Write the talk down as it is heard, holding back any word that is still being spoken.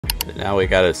Now we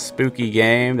got a spooky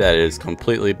game that is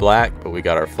completely black, but we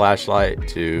got our flashlight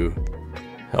to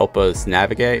help us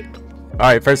navigate.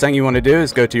 Alright, first thing you want to do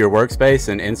is go to your workspace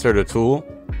and insert a tool.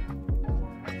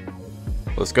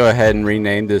 Let's go ahead and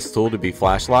rename this tool to be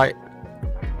flashlight.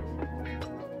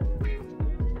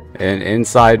 And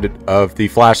inside of the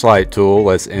flashlight tool,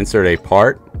 let's insert a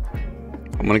part.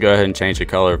 I'm going to go ahead and change the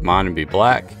color of mine and be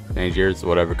black. Change yours to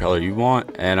whatever color you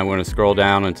want. And I'm going to scroll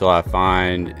down until I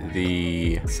find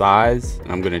the size.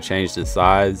 I'm going to change the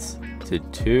size to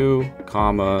 2,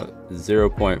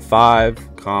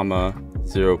 0.5,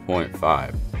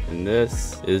 0.5. And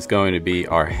this is going to be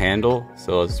our handle.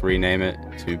 So let's rename it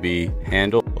to be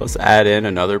handle. Let's add in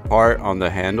another part on the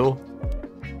handle.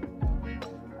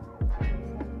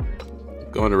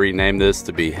 I'm going to rename this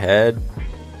to be head.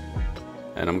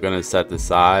 And I'm going to set the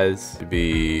size to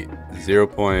be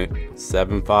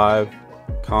 0.75,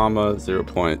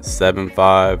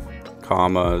 0.75,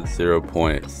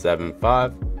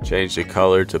 0.75. Change the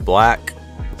color to black.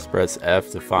 Let's press F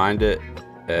to find it,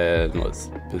 and let's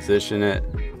position it.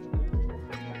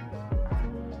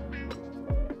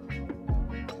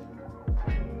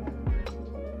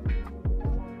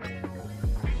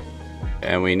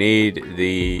 And we need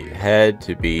the head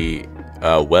to be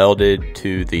welded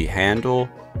to the handle.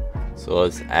 So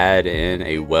let's add in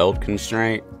a weld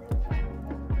constraint.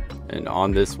 And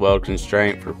on this weld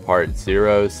constraint, for part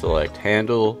 0, select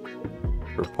handle.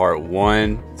 For part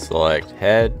 1, select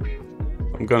head.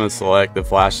 I'm going to select the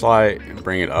flashlight and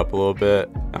bring it up a little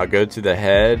bit. Now go to the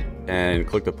head and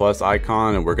click the plus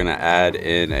icon, and we're going to add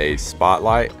in a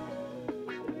spotlight.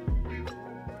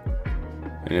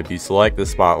 And if you select the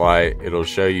spotlight, it'll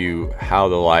show you how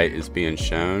the light is being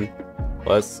shown.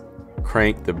 Let's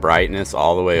crank the brightness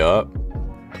all the way up,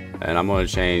 and I'm going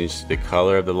to change the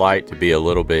color of the light to be a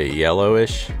little bit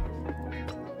yellowish,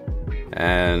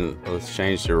 and let's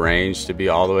change the range to be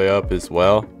all the way up as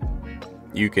well.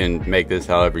 You can make this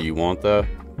however you want though.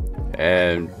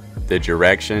 And the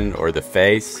direction or the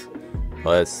face,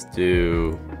 let's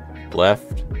do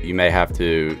left. You may have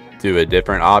to do a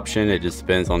different option, it just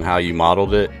depends on how you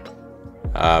modeled it,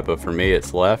 but for me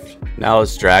it's left. Now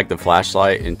let's drag the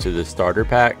flashlight into the starter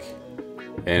pack,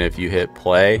 and if you hit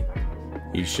play,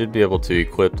 you should be able to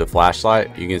equip the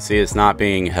flashlight. You can see it's not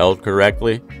being held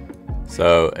correctly,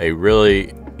 so a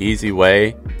really easy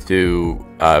way to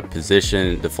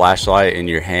position the flashlight in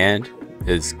your hand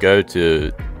is go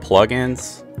to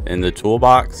plugins in the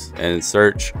toolbox and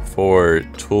search for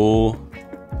tool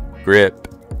grip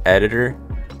editor.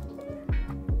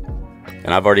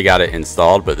 And I've already got it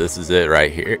installed, but this is it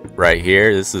right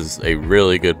here. This is a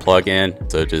really good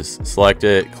plugin. So just select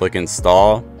it, click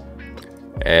install,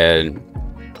 and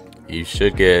you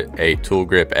should get a tool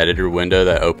grip editor window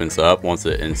that opens up once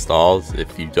it installs.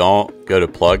 If you don't, go to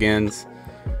plugins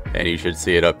and you should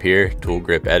see it up here, tool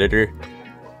grip editor.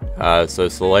 So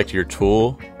select your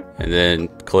tool and then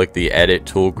click the edit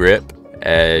tool grip,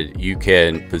 and you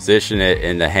can position it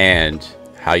in the hand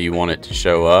how you want it to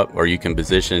show up, or you can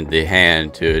position the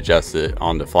hand to adjust it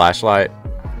on the flashlight.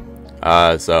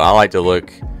 So I like to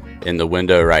look in the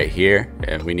window right here,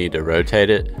 and we need to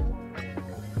rotate it.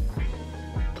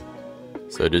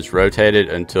 So just rotate it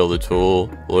until the tool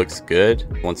looks good.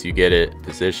 Once you get it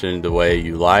positioned the way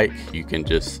you like, you can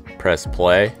just press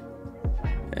play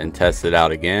and test it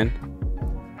out again.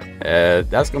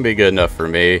 That's gonna be good enough for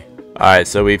me. Alright,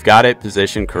 so we've got it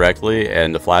positioned correctly,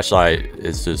 and the flashlight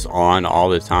is just on all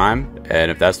the time. And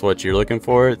if that's what you're looking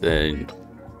for, then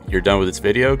you're done with this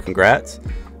video. Congrats.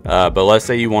 But let's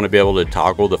say you want to be able to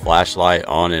toggle the flashlight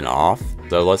on and off.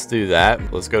 So let's do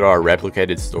that. Let's go to our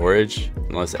replicated storage,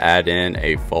 and let's add in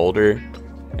a folder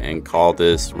and call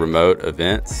this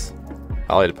RemoteEvents.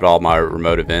 I like to put all my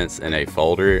remote events in a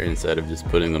folder instead of just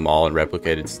putting them all in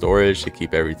replicated storage to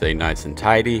keep everything nice and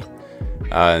tidy.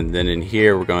 And then in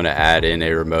here, we're going to add in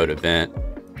a remote event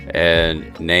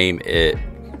and name it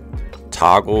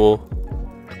toggle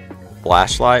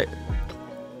flashlight.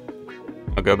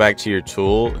 I'll go back to your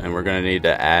tool, and we're going to need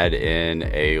to add in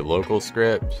a local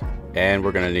script, and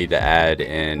we're going to need to add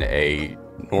in a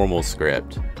normal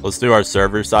script. Let's do our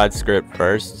server side script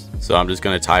first. So I'm just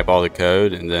going to type all the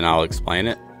code and then I'll explain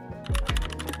it.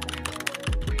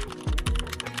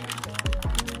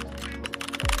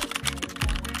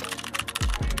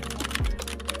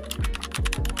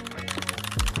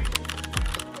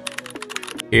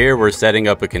 Here we're setting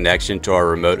up a connection to our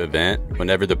remote event.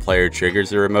 Whenever the player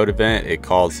triggers a remote event, it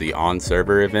calls the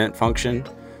onServer event function.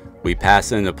 We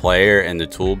pass in the player and the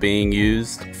tool being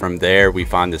used. From there, we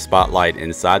find the spotlight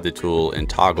inside the tool and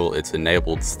toggle its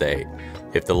enabled state.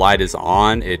 If the light is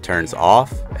on, it turns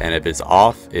off, and if it's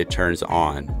off, it turns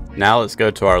on. Now let's go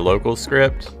to our local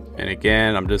script, and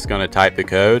again I'm just going to type the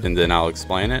code and then I'll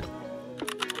explain it.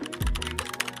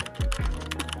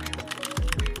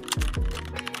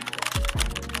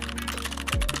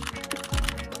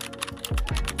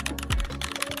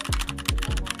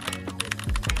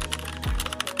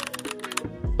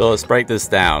 So let's break this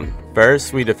down.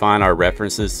 First, we define our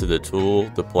references to the tool,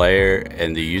 the player,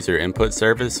 and the user input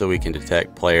service so we can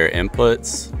detect player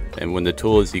inputs. And when the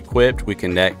tool is equipped, we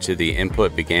connect to the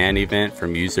input began event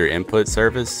from user input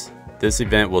service. This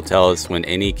event will tell us when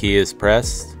any key is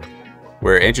pressed.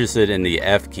 We're interested in the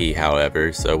F key,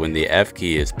 however, so when the F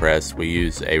key is pressed, we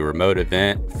use a remote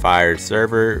event fire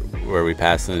server where we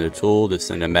pass in a tool to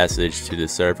send a message to the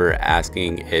server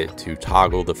asking it to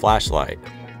toggle the flashlight.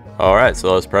 Alright,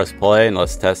 so let's press play and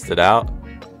let's test it out.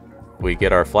 We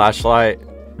get our flashlight,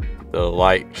 the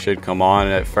light should come on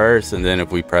at first, and then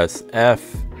if we press F,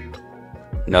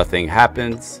 nothing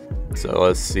happens. So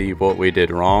let's see what we did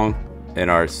wrong. In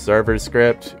our server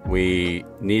script, we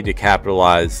need to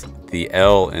capitalize the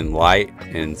L in light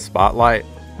in spotlight.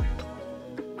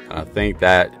 I think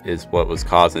that is what was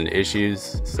causing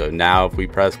issues. So now if we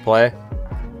press play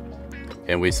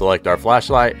and we select our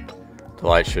flashlight, the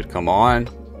light should come on.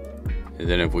 And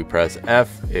then if we press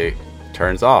F, it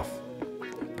turns off.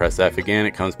 Press F again,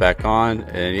 it comes back on,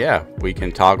 and yeah, we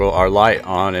can toggle our light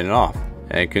on and off.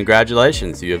 And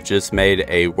congratulations, you have just made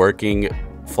a working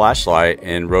flashlight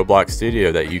in Roblox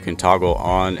Studio that you can toggle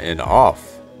on and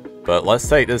off. But let's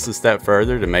take this a step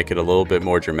further to make it a little bit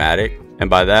more dramatic. And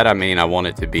by that I mean I want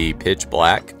it to be pitch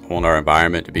black. I want our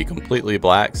environment to be completely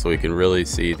black so we can really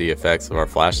see the effects of our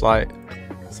flashlight.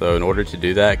 So in order to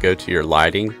do that, go to your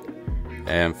lighting,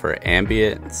 and for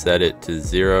ambient set it to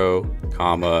 0,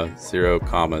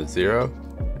 0, 0.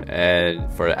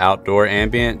 And for outdoor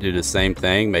ambient, do the same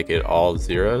thing, make it all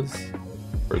zeros.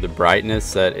 For the brightness,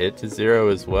 set it to 0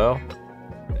 as well.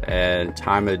 And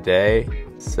time of day,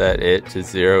 set it to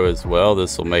 0 as well.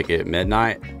 This will make it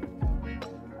midnight.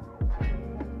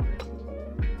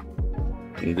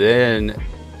 And then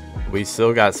we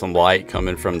still got some light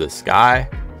coming from the sky.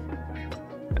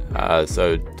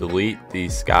 So delete the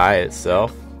sky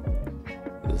itself,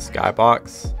 the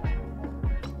skybox,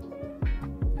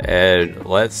 and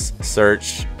let's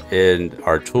search in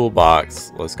our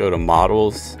toolbox. Let's go to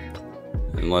models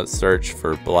and let's search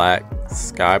for black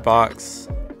skybox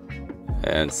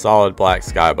and solid black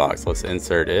skybox. Let's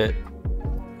insert it,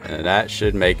 and that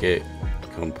should make it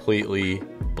completely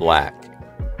black.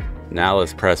 Now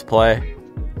let's press play.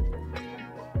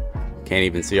 Can't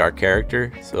even see our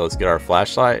character, so let's get our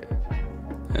flashlight,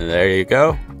 and there you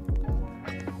go.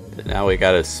 And now we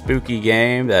got a spooky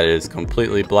game that is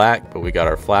completely black, but we got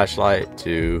our flashlight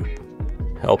to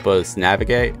help us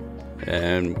navigate,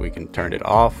 and we can turn it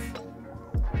off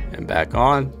and back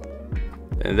on,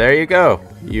 and there you go.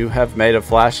 You have made a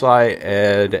flashlight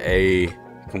and a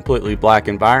completely black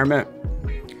environment.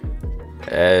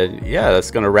 And yeah,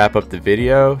 that's gonna wrap up the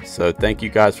video, so thank you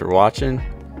guys for watching.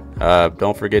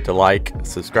 Don't forget to like,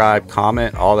 subscribe,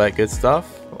 comment, all that good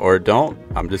stuff, or don't.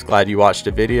 I'm just glad you watched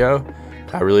the video.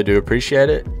 I really do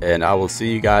appreciate it, and I will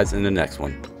see you guys in the next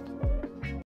one.